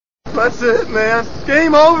That's it, man.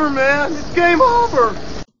 Game over, man. It's game over.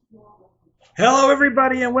 Hello,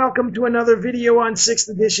 everybody, and welcome to another video on 6th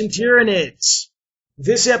edition Tyranids.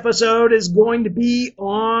 This episode is going to be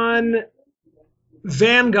on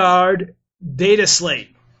Vanguard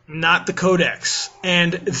Dataslate, not the Codex.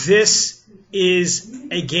 And this is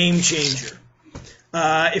a game changer.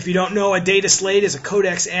 If you don't know, a Dataslate is a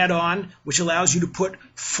Codex add-on which allows you to put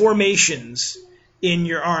formations in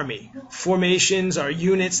your army. Formations are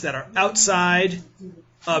units that are outside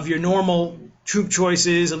of your normal troop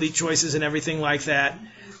choices, elite choices, and everything like that.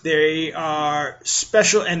 They are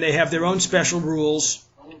special, and they have their own special rules.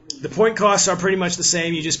 The point costs are pretty much the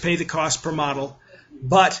same. You just pay the cost per model.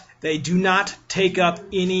 But they do not take up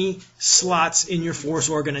any slots in your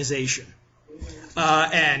force organization.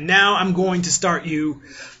 And now I'm going to start you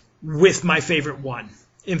with my favorite one.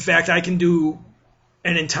 In fact, I can do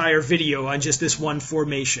an entire video on just this one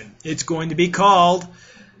formation. It's going to be called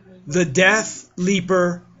the Death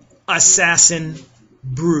Leaper Assassin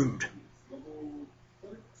Brood.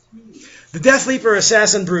 The Death Leaper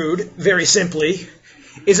Assassin Brood, very simply,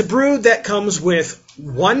 is a brood that comes with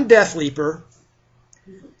 1 Death Leaper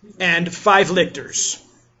and 5 Lictors.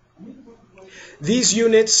 These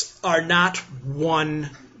units are not one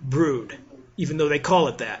brood, even though they call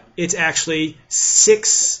it that. It's actually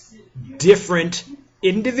 6 different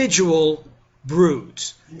individual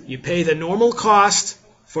broods. You pay the normal cost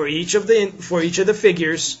for each of the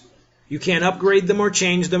figures. You can't upgrade them or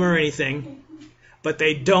change them or anything, but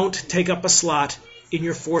they don't take up a slot in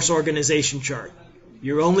your force organization chart.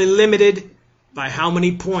 You're only limited by how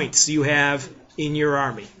many points you have in your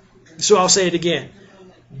army. So I'll say it again.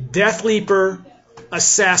 Death Leaper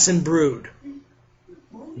Assassin Brood.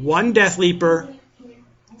 1 Death Leaper,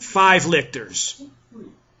 5 Lictors.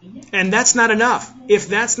 And that's not enough. If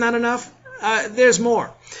that's not enough, there's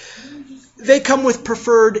more. They come with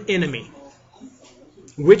preferred enemy.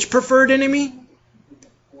 Which preferred enemy?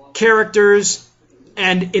 Characters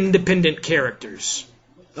and independent characters.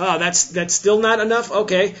 Oh, that's still not enough?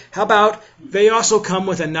 Okay. How about they also come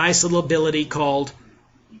with a nice little ability called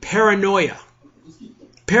Paranoia.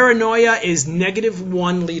 Paranoia is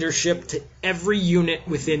 -1 leadership to every unit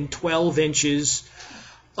within 12 inches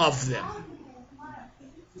of them.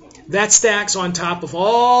 That stacks on top of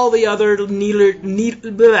all the other leadership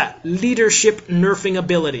nerfing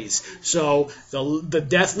abilities. So the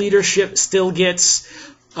Death Leadership still gets,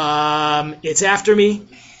 it's after me.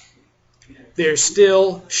 There's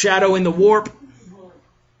still Shadow in the Warp.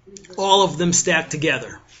 All of them stacked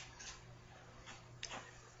together.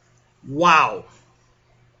 Wow.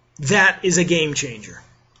 That is a game changer.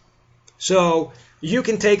 So you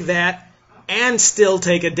can take that and still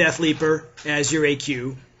take a Death Leaper as your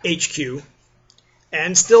HQ,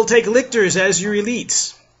 and still take Lictors as your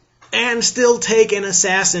elites, and still take an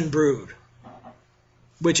Assassin Brood,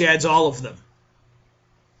 which adds all of them.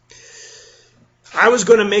 I was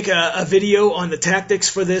going to make a video on the tactics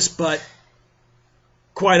for this, but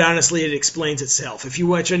quite honestly, it explains itself. If you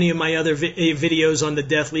watch any of my other videos on the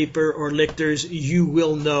Death Leaper or Lictors, you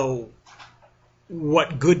will know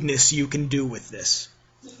what goodness you can do with this.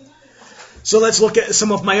 So let's look at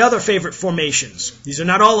some of my other favorite formations. These are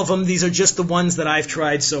not all of them. These are just the ones that I've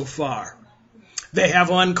tried so far. They have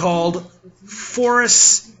one called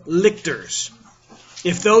Forest Lictors.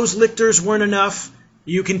 If those Lictors weren't enough,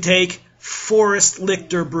 you can take Forest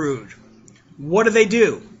Lictor Brood. What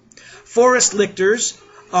do? Forest Lictors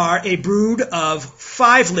are a brood of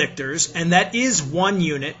 5 Lictors, and that is 1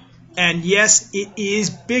 unit. And yes, it is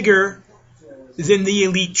bigger than the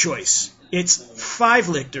elite choice. It's 5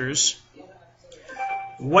 Lictors.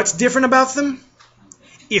 What's different about them?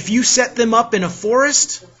 If you set them up in a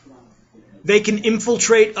forest, they can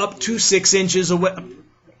infiltrate up to 6 inches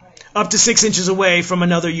away from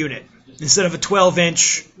another unit. Instead of a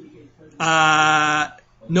 12-inch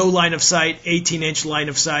no line of sight, 18-inch line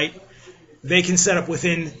of sight, they can set up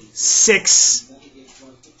within 6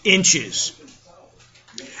 inches.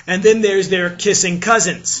 And then there's their kissing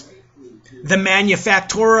cousins, the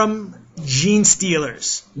Manufactorum Gene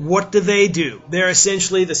Stealers. What do? They're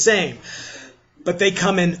essentially the same, but they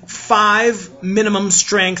come in 5 minimum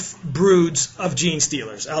strength broods of Gene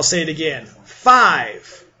Stealers. I'll say it again.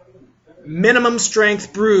 5 minimum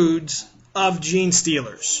strength broods of Gene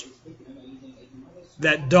Stealers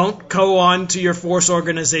that don't go on to your force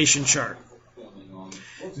organization chart.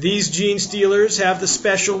 These Gene Stealers have the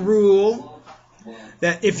special rule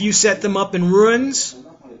that if you set them up in ruins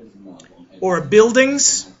or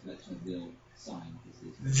buildings,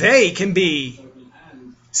 they can be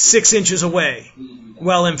 6 inches away,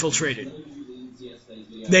 well infiltrated.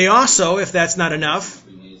 They also, if that's not enough,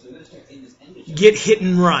 get hit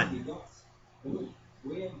and run.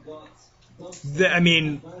 I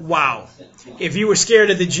mean, wow. If you were scared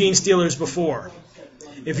of the Gene Stealers before,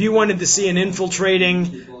 if you wanted to see an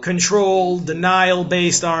infiltrating, control,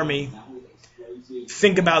 denial-based army,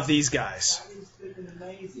 think about these guys.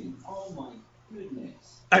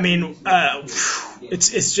 I mean,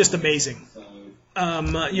 it's just amazing.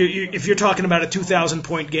 If you're talking about a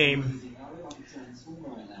 2,000-point game,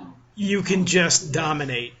 you can just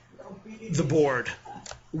dominate the board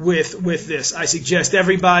with this. I suggest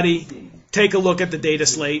everybody take a look at the data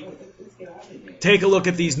slate. Take a look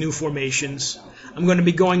at these new formations. I'm going to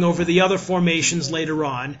be going over the other formations later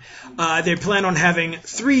on. They plan on having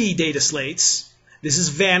 3 data slates. This is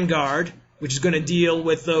Vanguard, which is going to deal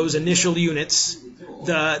with those initial units,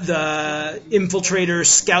 the infiltrator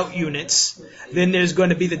scout units. Then there's going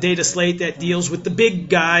to be the data slate that deals with the big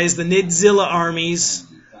guys, the Nidzilla armies,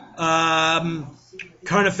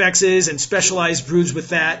 Carnifexes and specialized broods with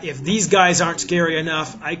that. If these guys aren't scary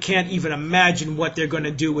enough, I can't even imagine what they're going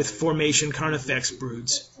to do with formation Carnifex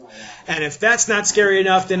broods. And if that's not scary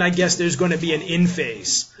enough, then I guess there's going to be an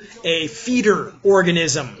in-phase, a feeder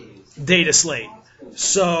organism data slate.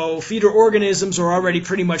 So feeder organisms are already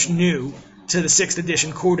pretty much new to the 6th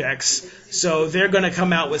edition Codex, so they're going to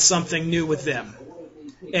come out with something new with them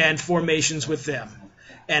and formations with them.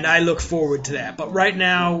 And I look forward to that. But right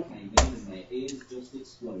now,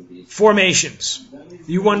 formations.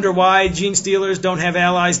 You wonder why Gene Stealers don't have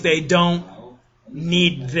allies? They don't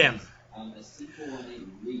need them.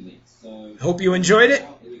 Hope you enjoyed it.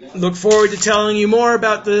 Look forward to telling you more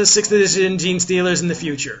about the 6th edition Gene Stealers in the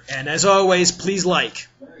future. And as always, please like.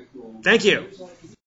 Thank you.